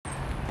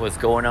What's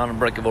going on,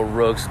 Unbreakable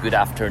Rogues? Good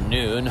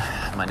afternoon.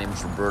 My name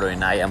is Roberto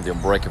and I am the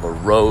Unbreakable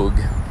Rogue.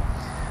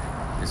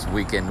 This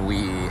weekend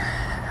we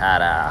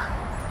had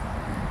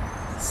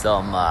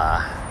some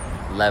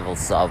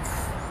levels of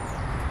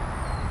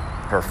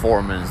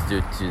performance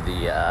due to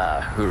the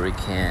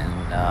Hurricane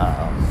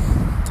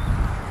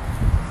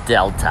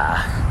Delta,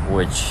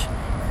 which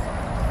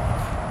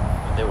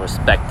they were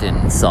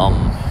expecting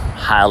some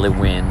highly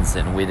winds,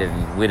 and we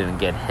didn't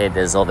get hit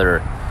as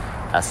other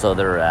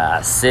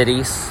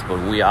cities, but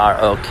we are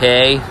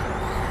okay.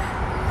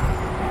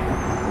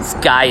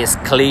 Sky is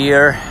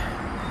clear,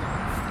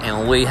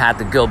 and we had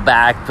to go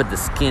back, put the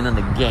skin on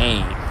the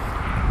game,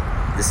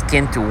 the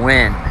skin to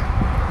win.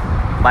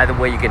 By the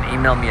way, you can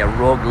email me at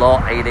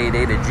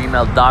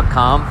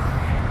roguelaw888@gmail.com,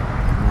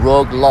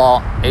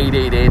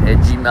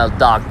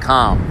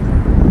 roguelaw888@gmail.com,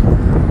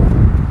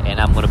 and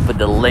I'm gonna put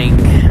the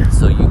link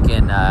so you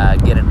can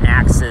get an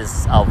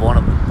access of one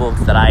of the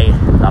books that I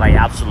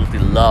absolutely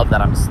love, that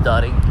I'm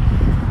studying.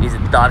 It's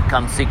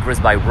 .com Secrets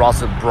by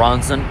Russell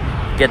Brunson.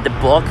 Get the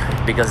book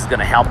because it's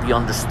gonna help you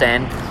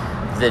understand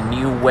the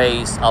new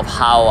ways of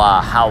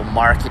how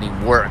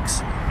marketing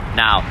works.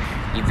 Now,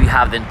 if you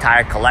have the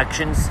entire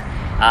collections,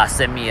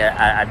 send me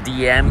a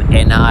DM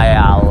and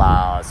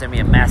I'll send me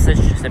a message,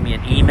 send me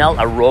an email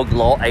at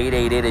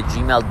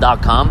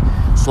roguelaw888@gmail.com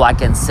so I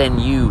can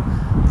send you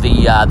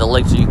the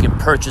link so you can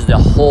purchase the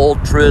whole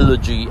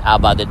trilogy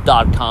about the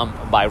 .com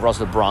by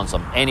Russell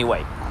Brunson.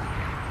 Anyway,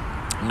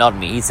 not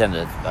me, he sent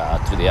it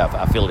to the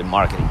affiliate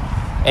marketing.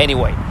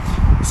 Anyway,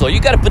 so you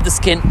got to put the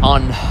skin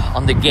on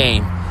the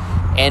game.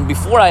 And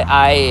before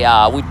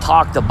we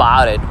talked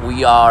about it,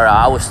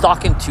 I was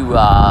talking to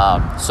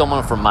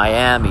someone from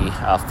Miami,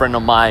 a friend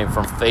of mine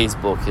from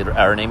Facebook.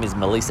 Her name is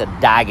Melissa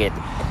Daggett,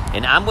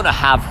 and I'm gonna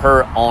have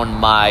her on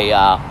my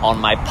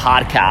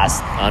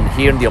podcast, on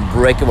here in the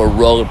Unbreakable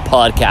Rogue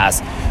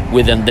podcast,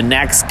 within the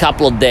next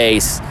couple of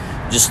days.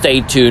 Just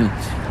stay tuned.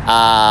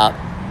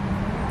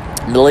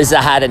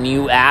 Melissa had a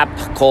new app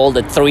called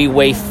the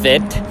 3-Way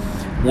Fit,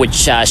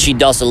 which she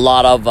does a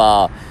lot of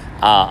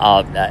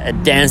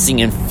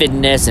dancing and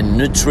fitness and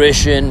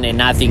nutrition,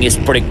 and I think it's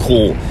pretty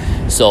cool.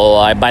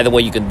 So by the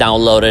way, you can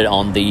download it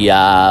on the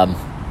app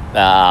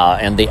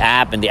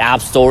in the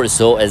App Store,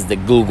 so as the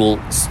Google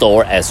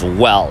Store as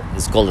well.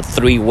 It's called the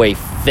 3-Way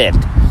Fit,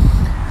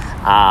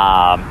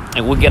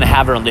 and we're gonna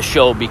have her on the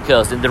show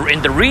because in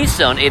the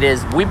reason it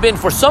is,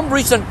 for some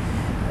reason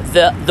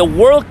the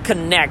world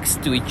connects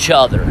to each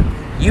other.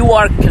 You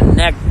are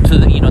connected to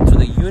the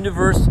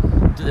universe,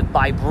 to the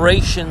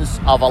vibrations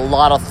of a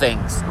lot of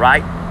things,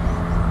 right?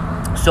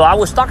 So I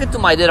was talking to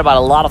my dad about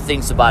a lot of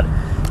things, about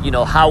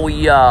how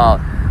we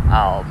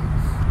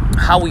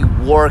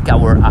work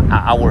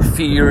our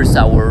fears,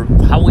 how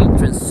we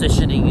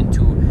transitioning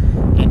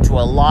into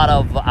a lot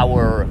of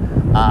our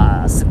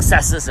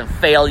successes and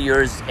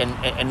failures,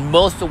 and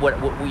most of what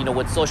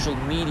social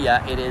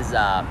media it is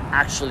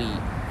actually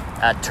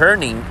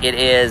turning. It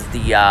is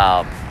the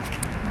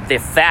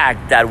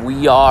fact that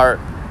we are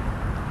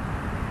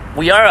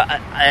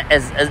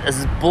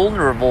as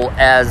vulnerable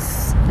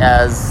as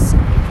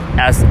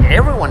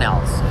everyone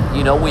else.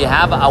 We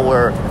have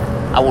our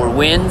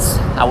wins,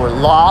 our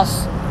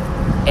loss,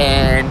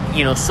 and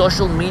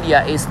social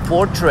media is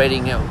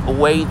portraying a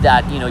way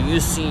that you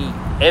see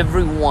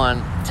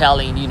everyone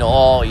telling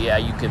oh yeah,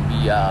 you can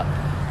be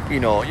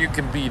you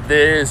can be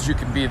this, you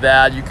can be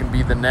that, you can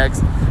be the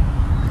next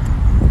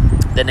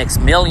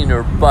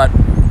millionaire. But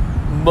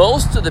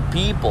most of the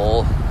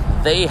people,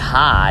 they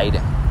hide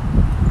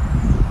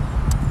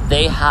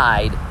their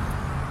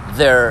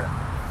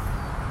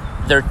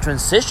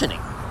transitioning.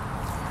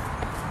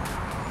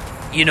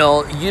 You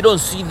don't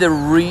see the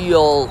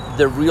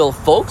real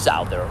folks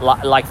out there.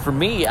 Like for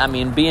me,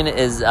 being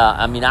is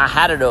I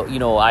had it.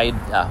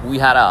 We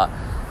had a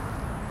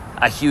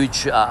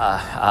huge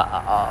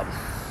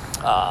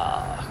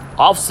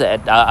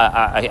offset,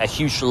 a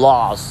huge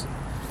loss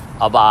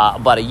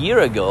about a year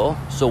ago.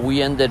 So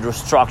we ended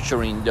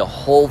restructuring the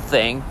whole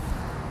thing.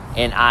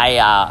 And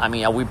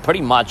we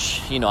pretty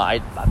much,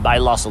 I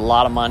lost a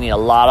lot of money, a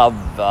lot of,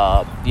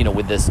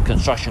 with this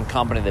construction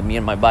company that me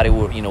and my buddy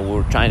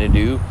were trying to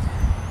do.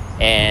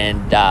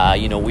 And,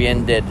 we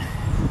ended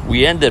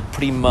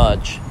pretty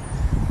much,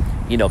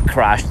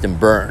 crashed and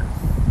burned.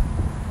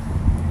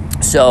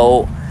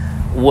 So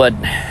what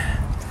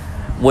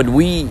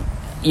we,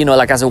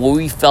 like I said, what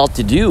we felt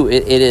to do,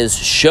 it is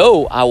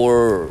show a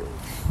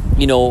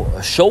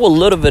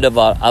little bit of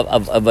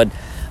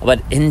about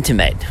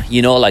intimate,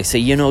 like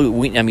say,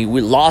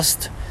 we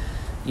lost,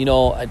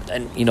 I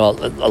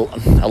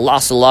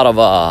lost a lot of,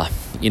 a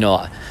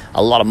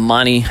lot of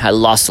money. I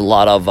lost a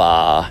lot of,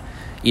 I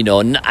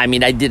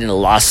didn't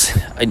lose,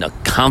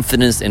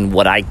 confidence in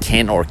what I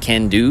can or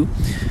can do,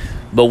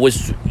 but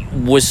was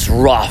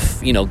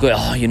rough, good.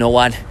 Oh, you know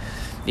what,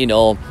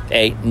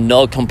 hey,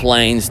 no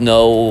complaints,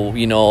 no,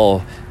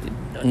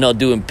 not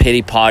doing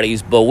pity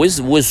parties, but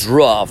was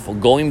rough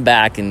going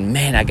back, and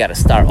man, I got to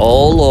start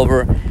all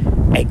over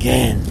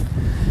again.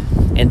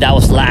 And that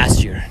was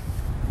last year.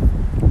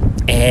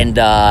 And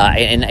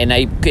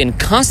and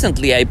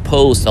constantly I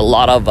post a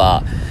lot of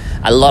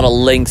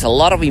links, a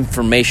lot of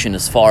information.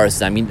 As far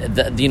as, I mean,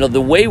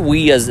 the way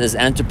we as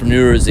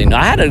entrepreneurs,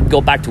 I had to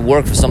go back to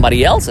work for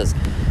somebody else's.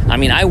 I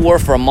mean, I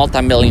work for a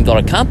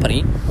multi-million-dollar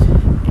company,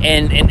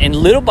 and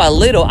little by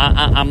little,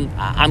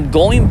 I'm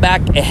going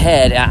back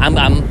ahead.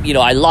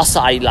 I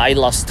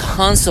lost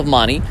tons of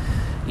money,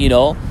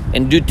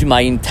 and due to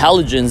my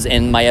intelligence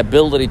and my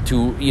ability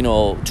to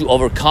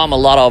overcome a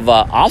lot of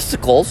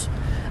obstacles,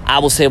 I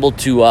was able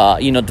to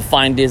to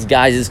find these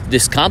guys,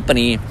 this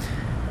company,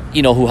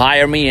 who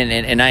hire me,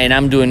 and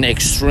I'm doing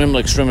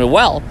extremely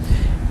well.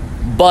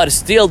 But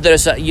still,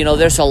 there's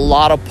a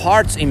lot of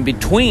parts in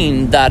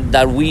between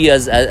that we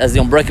as the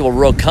Unbreakable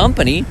Road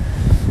company,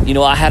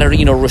 I had to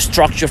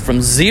restructure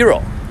from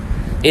zero.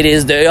 It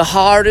is the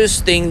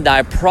hardest thing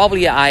that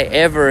I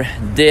ever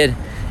did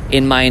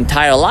in my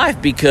entire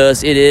life,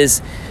 because it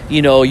is,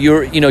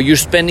 you're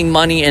spending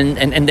money and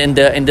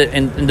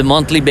the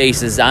monthly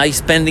basis. I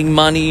spending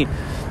money,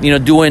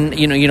 doing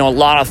a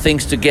lot of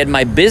things to get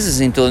my business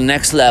into the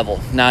next level.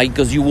 Now,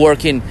 because you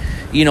work in,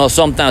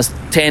 sometimes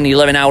 10,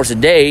 11 hours a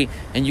day,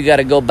 and you got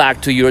to go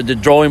back to the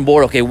drawing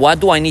board. Okay, what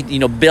do I need?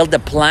 Build a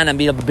plan. I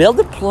mean, build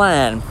a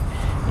plan.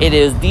 It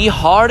is the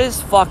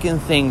hardest fucking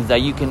thing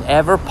that you can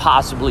ever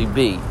possibly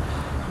be,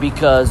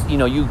 because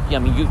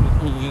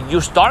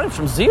you're starting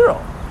from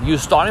zero. You're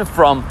starting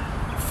from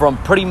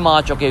pretty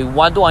much, okay,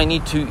 what do I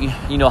need to,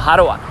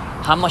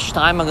 how much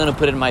time I'm going to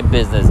put in my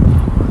business?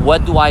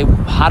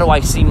 How do I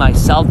see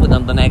myself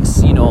within the next,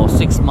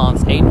 6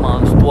 months, 8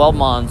 months, 12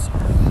 months,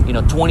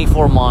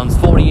 24 months,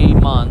 48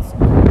 months.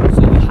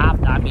 So you have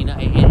to,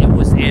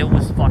 it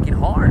was fucking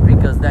hard,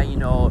 because then,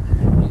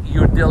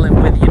 you're dealing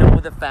with,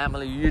 with the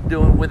family, you're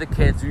doing with the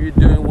kids, you're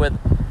doing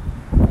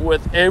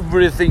with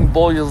everything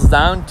boils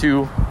down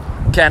to,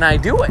 can I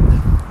do it?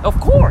 Of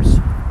course.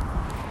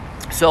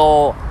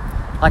 So,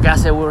 like I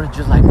said, we were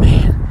just like,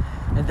 man,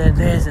 and then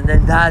this, and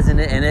then that, and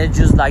it's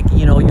just like,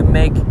 you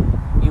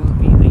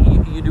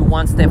do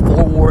one step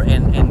forward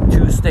and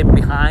two step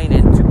behind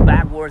and two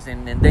backwards,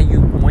 and then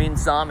you win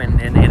some,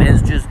 and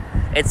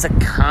it's a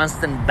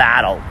constant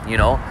battle,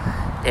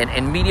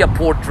 and media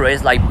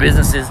portrays like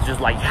businesses just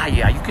like,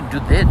 yeah, you can do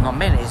this. No,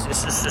 man, it's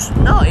just,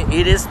 no,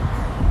 it is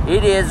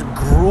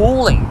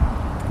grueling.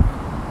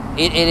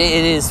 It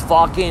is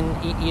fucking,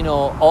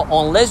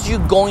 unless you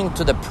go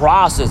into the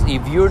process,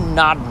 if you're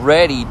not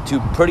ready to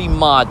pretty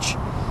much,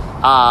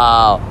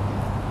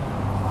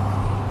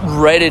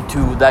 ready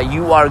to that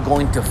you are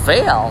going to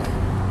fail,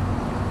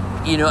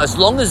 as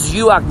long as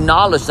you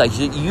acknowledge that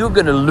you're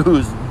going to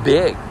lose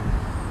big.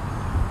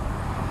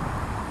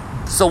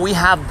 So we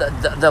have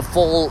the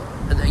full,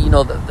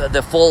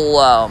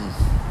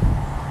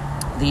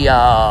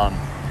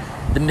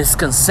 the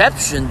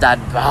misconception that,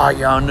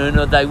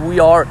 that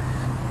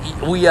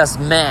we as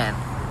men,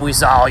 we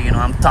say,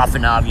 I'm tough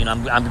enough,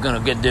 I'm gonna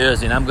get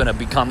this, and I'm gonna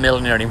become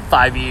millionaire in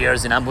 5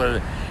 years, and I'm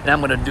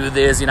gonna do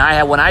this. When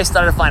I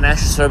started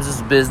financial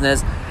services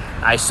business,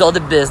 I saw the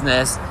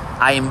business.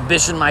 I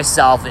envisioned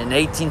myself in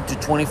 18 to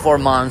 24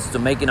 months to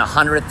making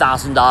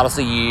 $100,000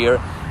 a year,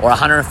 or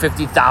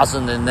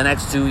 $150,000 in the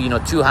next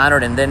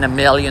 200, and then $1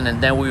 million, and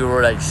then we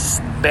were like,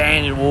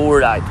 bang, we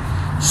were like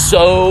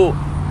so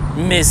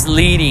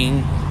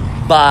misleading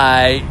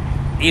by,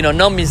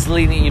 not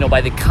misleading,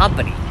 by the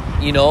company,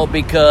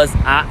 because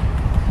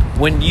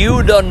when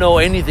you don't know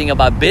anything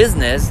about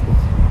business,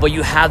 but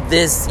you have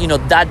this,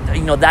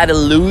 that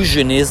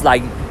illusion is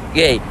like,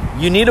 hey,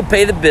 you need to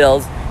pay the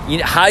bills.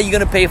 How are you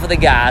going to pay for the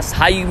gas?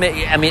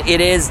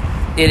 It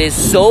is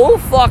so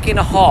fucking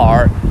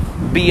hard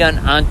be an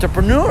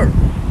entrepreneur.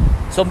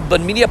 So, but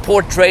media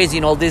portrays,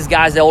 these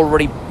guys, they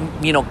already,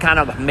 kind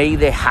of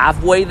made it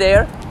halfway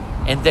there,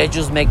 and they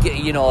just make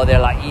it, they're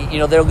like,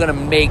 they're going to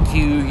make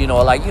you,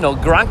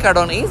 Grant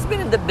Cardone, he's been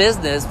in the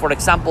business. For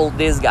example,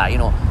 this guy,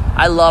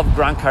 I love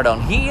Grant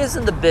Cardone. He is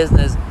in the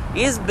business.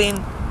 He's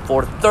been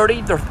for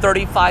 30 to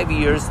 35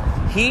 years.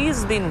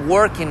 He's been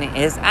working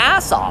his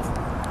ass off.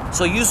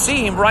 So you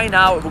see him right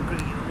now,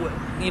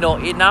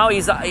 now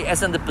he's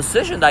in the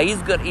position that he's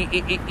good.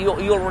 He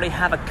already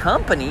have a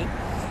company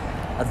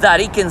that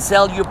he can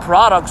sell you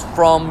products,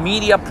 from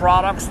media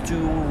products to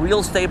real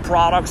estate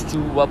products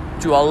to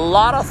a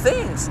lot of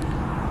things.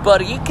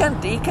 But he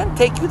can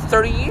take you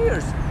 30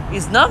 years.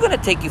 It's not going to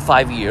take you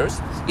 5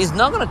 years. It's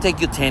not going to take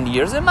you 10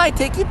 years. It might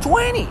take you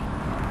 20.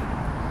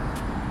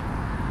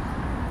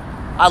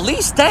 At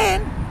least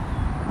 10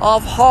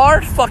 of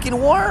hard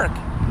fucking work.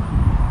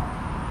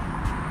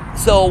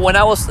 So when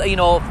I was,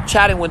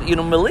 chatting with,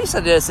 Melissa,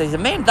 they said,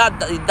 man,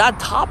 that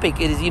topic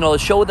is,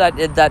 show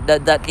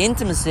that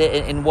intimacy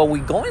in what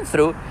we're going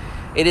through.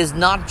 It is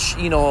not,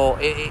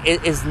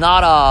 it's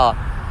not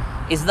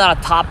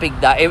a topic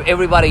that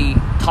everybody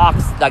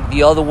talks like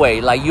the other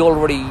way. Like you're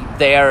already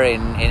there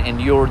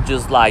and you're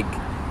just like,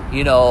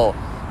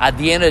 at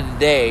the end of the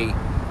day,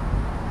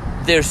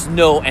 there's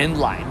no end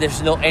line.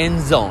 There's no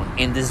end zone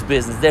in this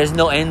business. There's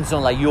no end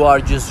zone. Like you are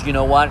just,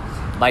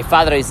 my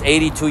father is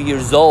 82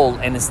 years old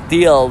and is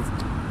still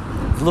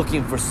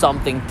looking for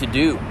something to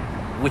do.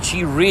 which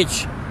he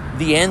reached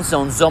the end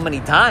zone so many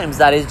times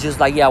that it's just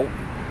like, yeah,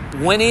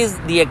 when is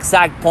the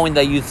exact point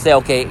that you say,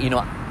 okay,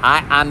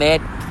 I'm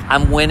it,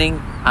 I'm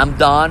winning, I'm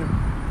done,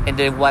 and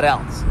then what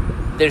else?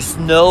 There's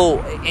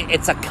no,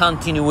 it's a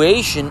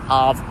continuation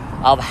of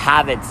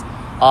habits,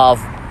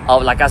 of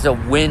like I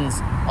said,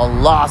 wins or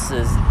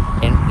losses,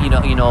 and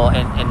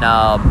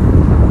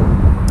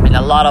and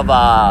a lot of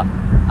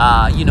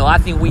I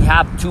think we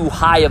have too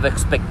high of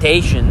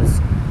expectations,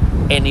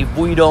 and if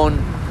we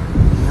don't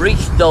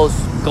reach those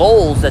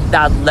goals at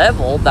that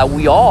level that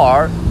we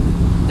are,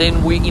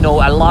 then we, a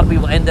lot of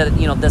people end up,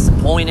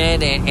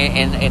 disappointed,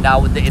 and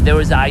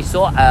I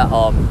saw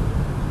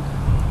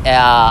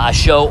a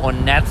show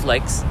on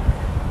Netflix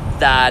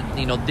that,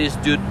 this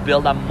dude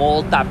built a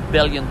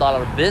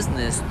multi-billion-dollar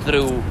business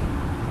through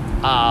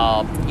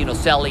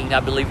selling, I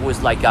believe it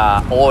was like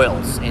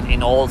oils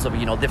and oils of,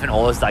 different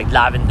oils like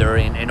lavender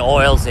and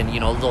oils and,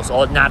 those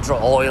all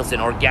natural oils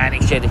and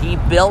organic shit. He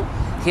built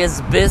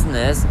his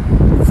business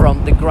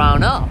from the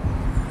ground up.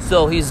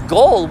 So his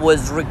goal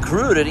was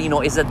recruited,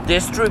 is a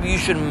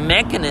distribution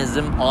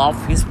mechanism of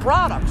his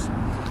products.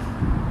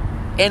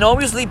 And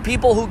obviously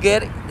people who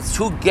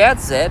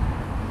gets it,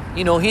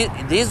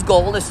 his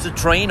goal is to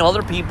train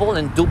other people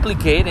and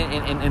duplicate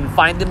and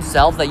find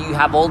themselves that you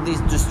have all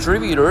these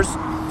distributors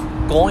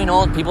going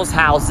on people's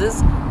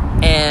houses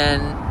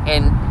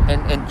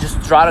and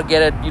just try to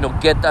get it,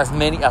 get as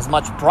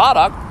much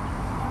product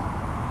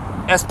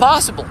as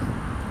possible.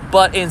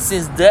 But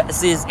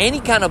since any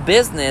kind of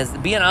business,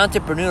 being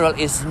entrepreneurial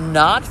is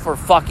not for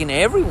fucking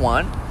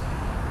everyone,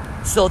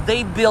 so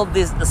they build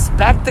this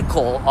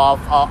spectacle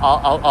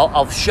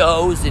of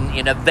shows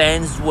and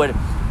events where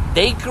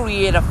they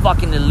create a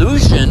fucking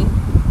illusion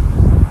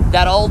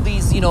that all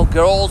these,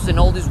 girls and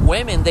all these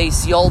women, they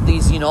see all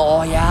these, and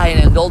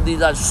all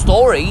these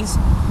stories.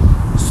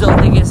 So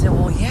they can say,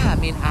 well, yeah, I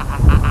mean,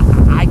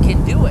 I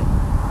can do it.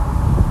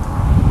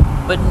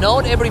 But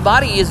not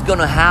everybody is going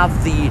to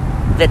have the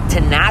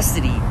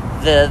tenacity,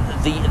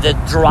 the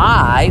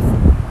drive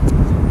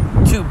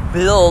to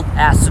build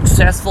a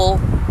successful,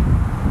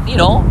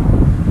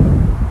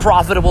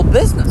 profitable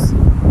business.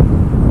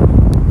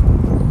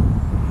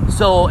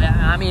 So,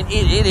 I mean,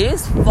 it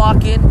is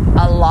fucking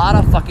a lot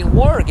of fucking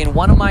work. And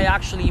one of my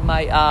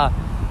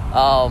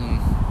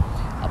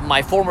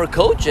former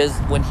coaches,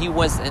 when he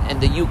was in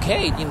the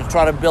UK,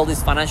 trying to build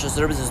his financial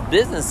services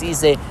business, he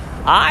said,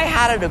 I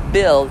had to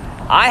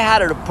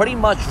pretty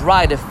much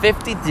write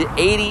 50 to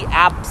 80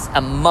 apps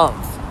a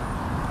month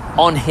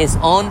on his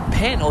own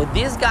pen. Or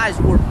these guys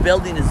were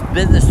building his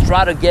business,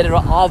 try to get it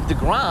off the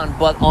ground,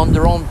 but on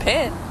their own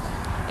pen.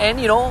 And,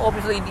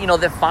 obviously,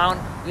 they found,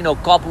 a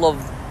couple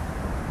of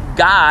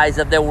guys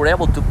that they were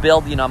able to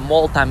build, a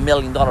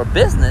multi-million-dollar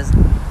business.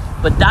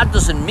 But that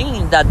doesn't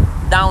mean that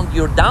down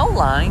your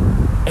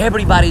downline,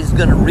 everybody's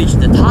going to reach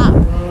the top.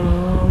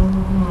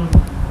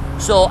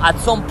 So at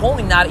some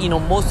point now,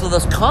 most of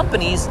those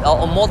companies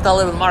or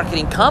multi-level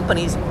marketing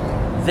companies,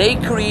 they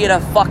create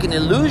a fucking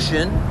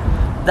illusion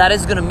that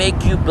is going to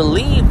make you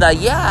believe that,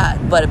 yeah,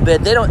 but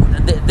they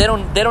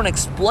don't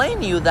explain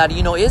to you that,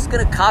 it's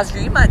going to cost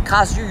you, it might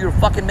cost you your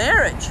fucking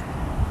marriage.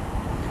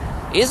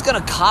 It's going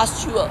to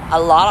cost you a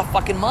lot of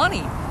fucking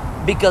money,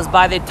 because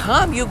by the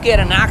time you get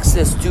an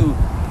access to,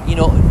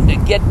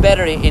 get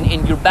better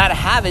in your bad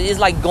habit, it's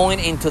like going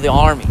into the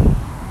army.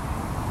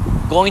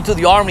 Going to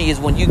the army is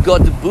when you go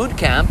to boot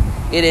camp.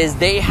 It is,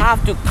 they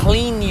have to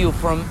clean you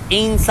from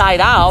inside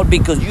out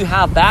because you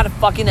have bad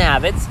fucking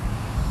habits.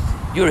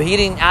 Your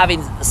eating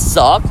habits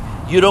suck.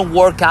 You don't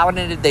work out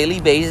on a daily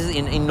basis.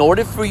 In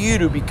order for you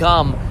to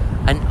become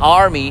an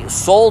army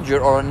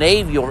soldier or a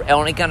navy or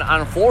any kind of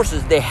armed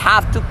forces, they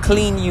have to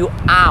clean you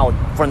out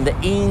from the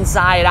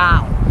inside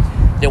out.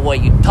 The way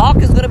you talk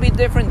is going to be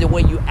different. The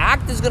way you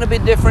act is going to be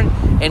different.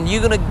 And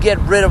you're going to get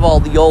rid of all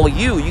the old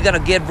you. You're going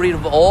to get rid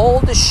of all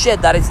the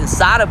shit that is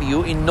inside of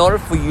you in order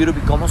for you to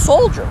become a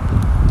soldier.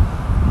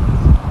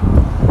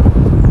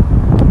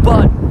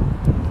 But,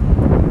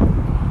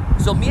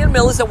 so me and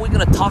Melissa, we're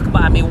going to talk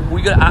about, I'm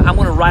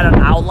going to write an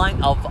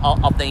outline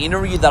of the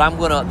interview that I'm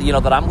going to,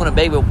 that I'm going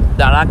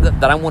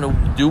to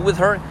do with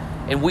her.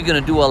 And we're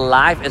going to do a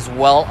live as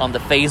well on the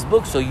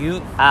Facebook. So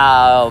you,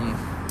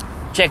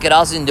 check it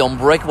out in the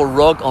Unbreakable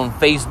Rug on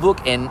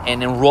Facebook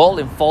and enroll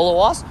and follow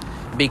us,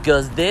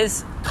 because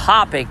this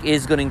topic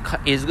is going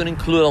to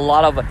include a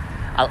lot of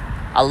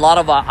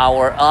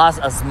our us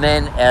as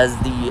men as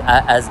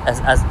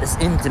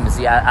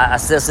intimacy. I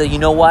say, you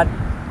know what?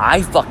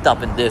 I fucked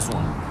up in this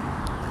one.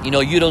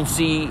 You don't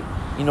see.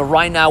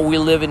 Right now we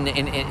live in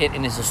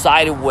a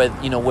society with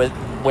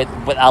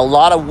a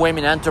lot of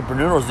women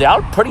entrepreneurs. They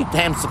are pretty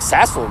damn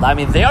successful. I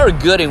mean, they are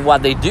good in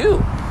what they do.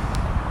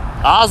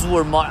 Guys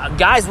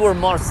were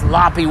more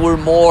sloppy. We're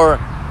more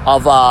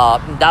of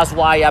that's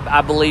why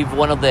I believe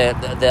one of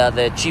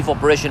the chief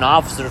operation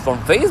officers from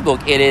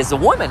Facebook, it is a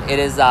woman. It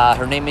is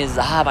her name is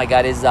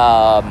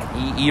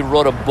he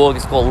wrote a book.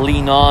 It's called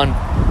Lean On.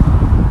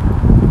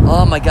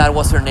 oh my God,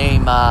 what's her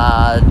name?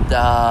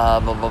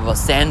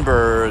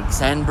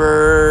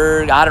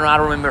 Sandberg. I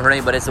don't remember her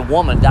name, but it's a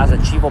woman that's a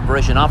chief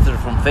operation officer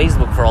from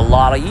Facebook for a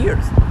lot of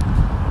years.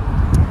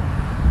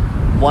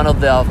 One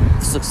of the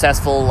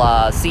successful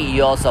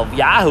CEOs of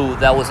Yahoo,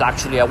 that was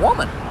actually a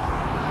woman.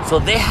 So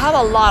they have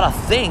a lot of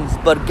things,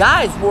 but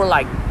guys, we're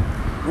like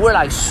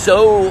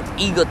so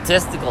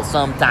egotistical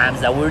sometimes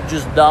that we're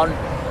just done.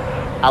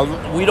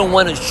 We don't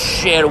want to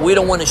share. We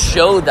don't want to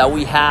show that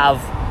we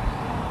have,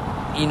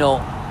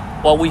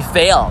 well, we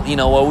fail. You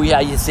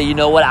say, you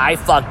know what, I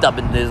fucked up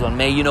in this one,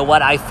 man. You know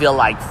what, I feel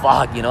like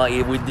fuck.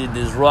 We did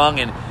this wrong,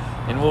 and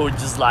we were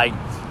just like,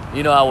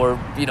 our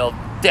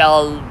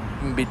tail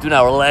between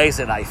our legs,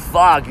 and I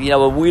fuck.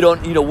 But we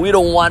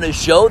don't want to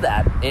show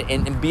that.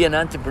 And be an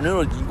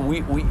entrepreneur,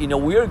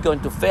 we are going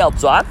to fail.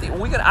 So I think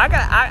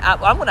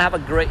I'm gonna have a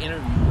great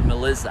interview with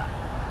Melissa,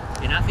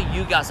 and I think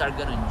you guys are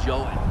gonna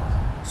enjoy it.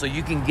 So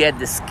you can get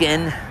the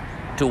skin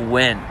to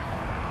win,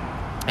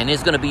 and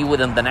it's gonna be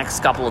within the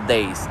next couple of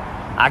days.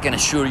 I can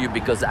assure you,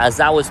 because as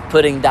I was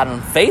putting that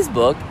on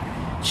Facebook,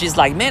 she's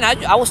like, man,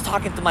 I was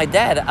talking to my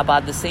dad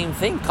about the same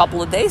thing a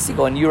couple of days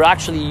ago, and you're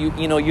actually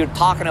you're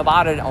talking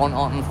about it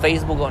on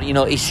Facebook.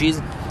 She's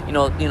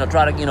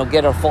try to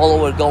get her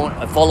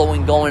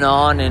following going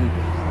on, and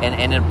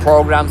in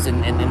programs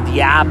and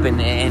the app, and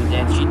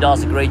she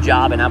does a great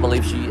job. And I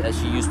believe she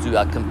used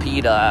to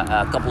compete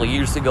a couple of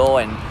years ago,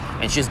 and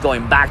she's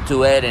going back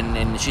to it,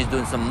 and she's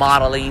doing some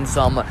modeling,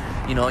 some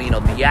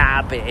the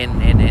app,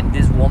 and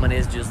this woman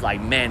is just like,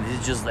 man,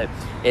 it's just like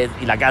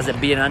as a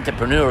being an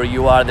entrepreneur,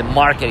 you are the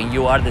marketing,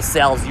 you are the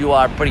sales, you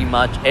are pretty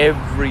much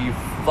every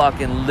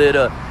fucking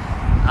little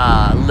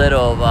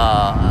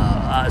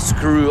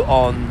screw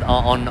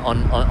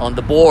on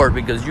the board,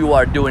 because you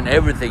are doing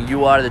everything.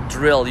 You are the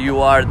drill, you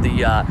are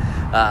the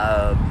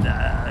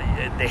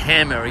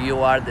hammer, you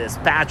are the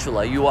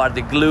spatula, you are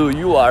the glue,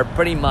 you are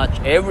pretty much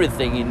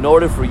everything in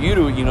order for you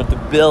to to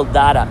build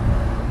that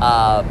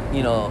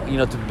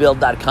to build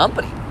that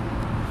company.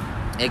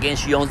 Again,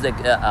 she owns the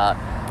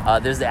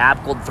there's the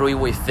app called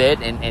 3-Way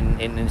Fit,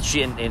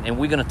 and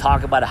we're gonna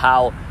talk about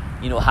how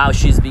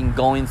she's been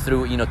going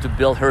through to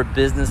build her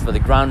business for the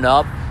ground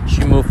up.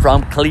 She moved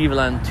from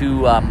Cleveland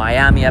to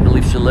Miami. I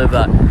believe she lived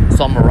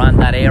somewhere around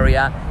that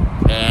area,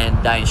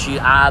 and she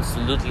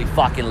absolutely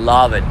fucking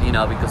love it,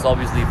 because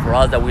obviously for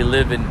us that we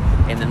live in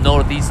the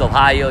Northeast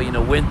Ohio,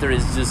 winter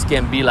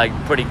can be like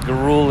pretty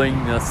grueling,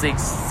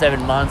 6-7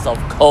 months of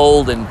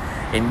cold and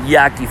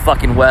yucky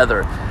fucking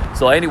weather.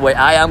 So anyway,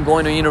 I am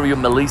going to interview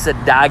Melissa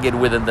Daggett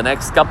within the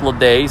next couple of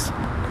days.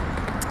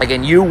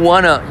 Again, you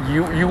wanna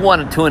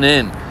tune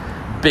in,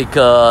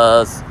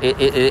 because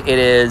it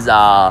is.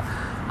 I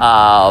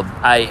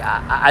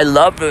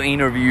love to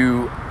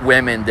interview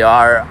women that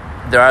are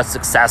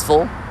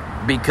successful,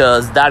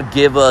 because that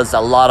give us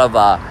a lot of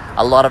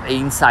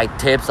inside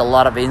tips, a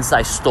lot of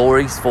inside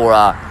stories for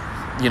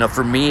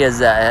for me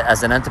as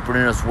an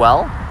entrepreneur as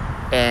well,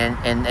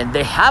 and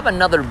they have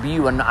another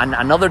view and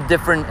another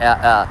different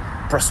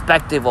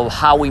perspective of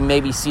how we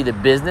maybe see the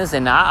business,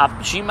 and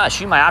she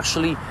might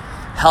actually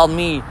help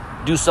me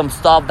do some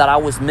stuff that I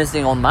was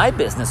missing on my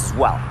business as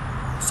well.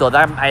 So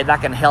that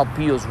can help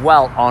you as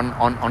well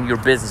on your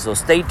business. So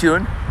stay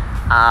tuned.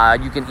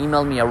 You can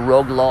email me at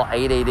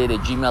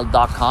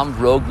roguelaw888@gmail.com,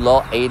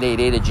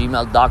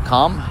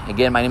 roguelaw888@gmail.com.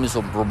 Again, my name is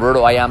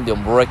Roberto. I am the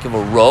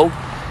Unbreakable Rogue.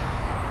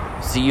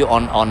 See you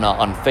on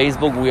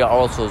Facebook. We are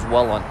also as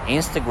well on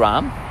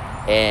Instagram,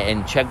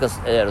 and check us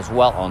as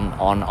well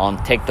on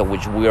TikTok,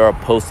 which we are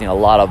posting a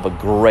lot of a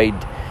great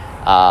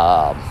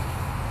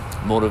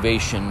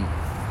motivation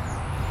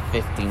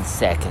 15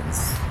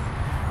 seconds.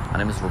 My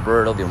name is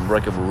Roberto, the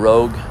Unbreakable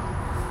Rogue.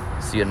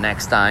 See you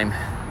next time.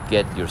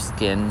 Get your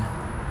skin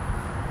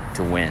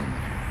to win.